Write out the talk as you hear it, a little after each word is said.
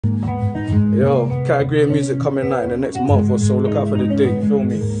Yo, category of music coming out in the next month or so. Look out for the date, you feel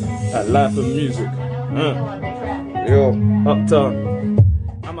me? At Life of Music. Yo, Uptown.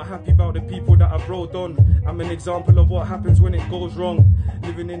 I'm happy about the people that I've rolled on. I'm an example of what happens when it goes wrong.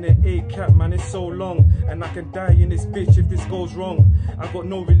 Living in the A-cap, man, it's so long. And I can die in this bitch if this goes wrong. I got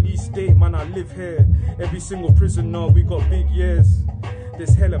no release date, man, I live here. Every single prisoner, we got big years.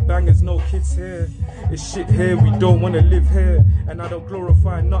 There's hella bangers, no kids here. It's shit here, we don't wanna live here. And I don't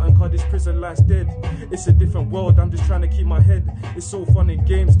glorify nothing cause this prison life's dead. It's a different world, I'm just trying to keep my head. It's so fun in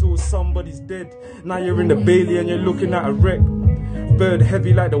games till somebody's dead. Now you're in the Bailey and you're looking at a wreck. Bird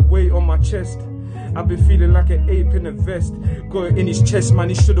heavy like the weight on my chest. I've been feeling like an ape in a vest. Got it in his chest, man,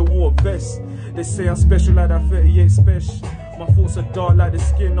 he should've wore a vest. They say I'm special like that 38 special. My thoughts are dark like the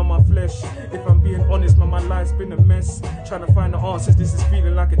skin on my flesh. If I'm being honest, man, my life's been a mess. Trying to find the answers, this is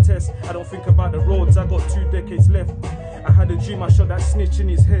feeling like a test. I don't think about the roads, I got 2 decades left. I had a dream, I shot that snitch in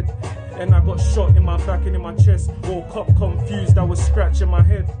his head. And I got shot in my back and in my chest. Woke up confused, I was scratching my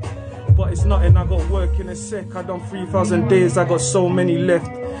head. But it's nothing, I got work in a sec. I done 3,000 days, I got so many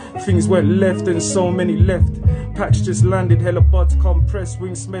left. Things went left and so many left. Packs just landed, hella buds compressed.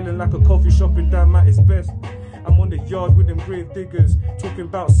 Wings smelling like a coffee shop in damn at its best. I'm on the yard with them grave diggers, talking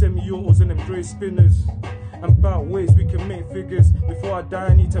about semi-autos and them grey spinners. And about ways we can make figures. Before I die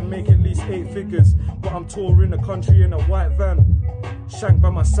I need to make at least 8 figures. But I'm touring the country in a white van. Shanked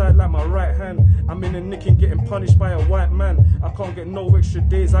by my side like my right hand. I'm in a nicking getting punished by a white man. I can't get no extra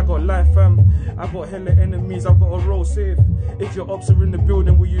days, I got life fam. I got hella enemies, I've got a roll safe. If your ops are in the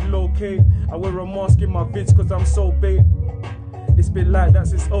building, will you locate? I wear a mask in my vids cause I'm so bait. It's been like that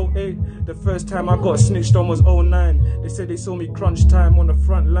since 08. The first time I got snitched on was 09. They said they saw me crunch time on the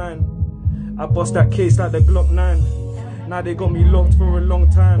front line. I bust that case like the Glock 9. Now they got me locked for a long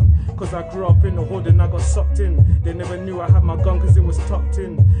time. Cause I grew up in the hood and I got sucked in. They never knew I had my gun cause it was tucked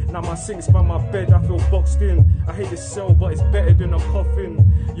in. Now my sink's by my bed, I feel boxed in. I hate this cell but it's better than a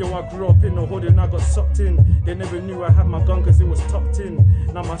coffin. Yo, I grew up in the hood and I got sucked in. They never knew I had my gun cause it was tucked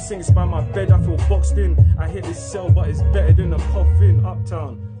in. Now my sink's by my bed, I feel boxed in. I hate this cell but it's better than a coffin.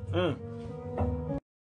 Uptown.